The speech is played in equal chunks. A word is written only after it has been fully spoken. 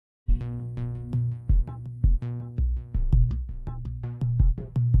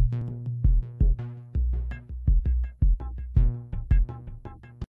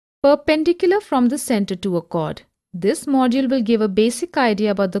Perpendicular from the center to a chord. This module will give a basic idea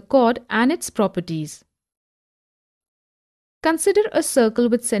about the chord and its properties. Consider a circle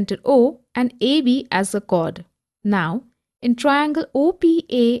with center O and AB as a chord. Now, in triangle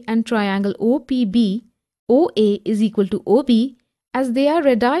OPA and triangle OPB, OA is equal to OB as they are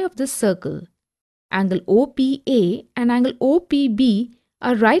radii of this circle. Angle OPA and angle OPB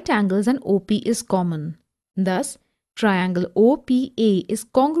are right angles and OP is common. Thus, triangle OPA is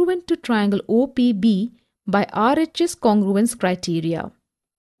congruent to triangle OPB by RHS congruence criteria.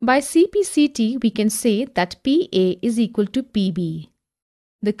 By CPCT, we can say that PA is equal to PB.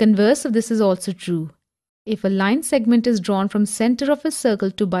 The converse of this is also true. If a line segment is drawn from center of a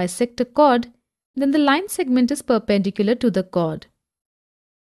circle to bisect a chord, then the line segment is perpendicular to the chord.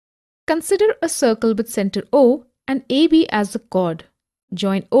 Consider a circle with center O and AB as a chord.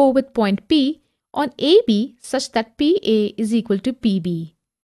 Join O with point P on AB such that PA is equal to PB.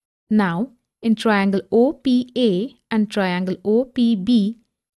 Now, in triangle OPA and triangle OPB,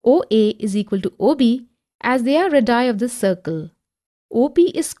 OA is equal to OB as they are radii of the circle. OP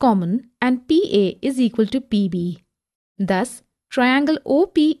is common and PA is equal to PB. Thus, triangle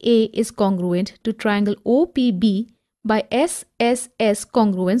OPA is congruent to triangle OPB by SSS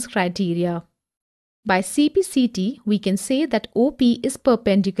congruence criteria. By CPCT, we can say that OP is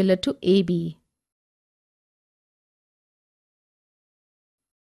perpendicular to AB.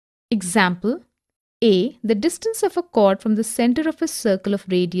 Example: A. The distance of a chord from the center of a circle of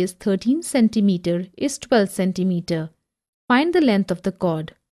radius 13 cm is 12 cm. Find the length of the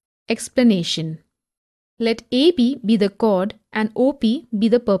chord. Explanation: let AB be the chord and OP be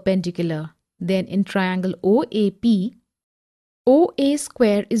the perpendicular. Then in triangle OAP, OA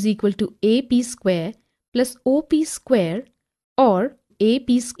square is equal to AP square plus OP square, or AP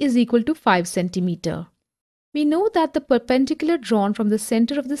is equal to 5 cm. We know that the perpendicular drawn from the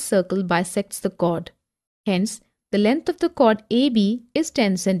center of the circle bisects the chord. Hence, the length of the chord AB is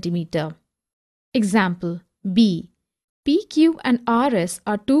 10 cm. Example B. PQ and RS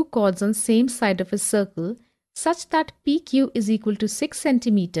are two chords on same side of a circle such that PQ is equal to 6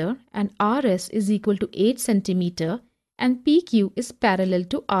 cm and RS is equal to 8 cm, and PQ is parallel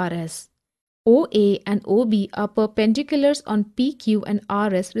to RS. OA and OB are perpendiculars on PQ and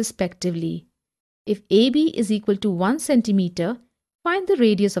RS respectively. If AB is equal to 1 cm, find the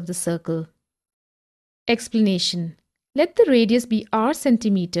radius of the circle. Explanation: let the radius be r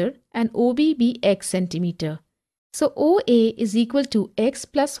cm and OB be x cm. So OA is equal to x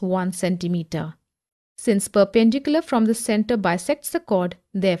plus 1 cm. Since perpendicular from the center bisects the chord,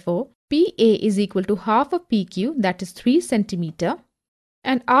 therefore PA is equal to half of PQ, that is 3 cm,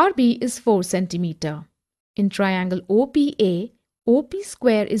 and RB is 4 cm. In triangle OPA, OP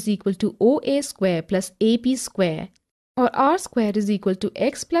square is equal to OA square plus AP square, or R square is equal to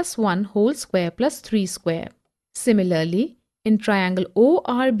x plus 1 whole square plus 3 square. Similarly, in triangle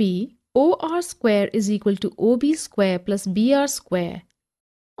ORB, OR square is equal to OB square plus BR square.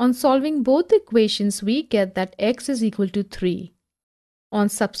 On solving both the equations, we get that x is equal to 3. On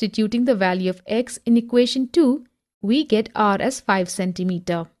substituting the value of x in equation 2, we get r as 5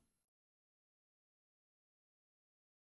 cm.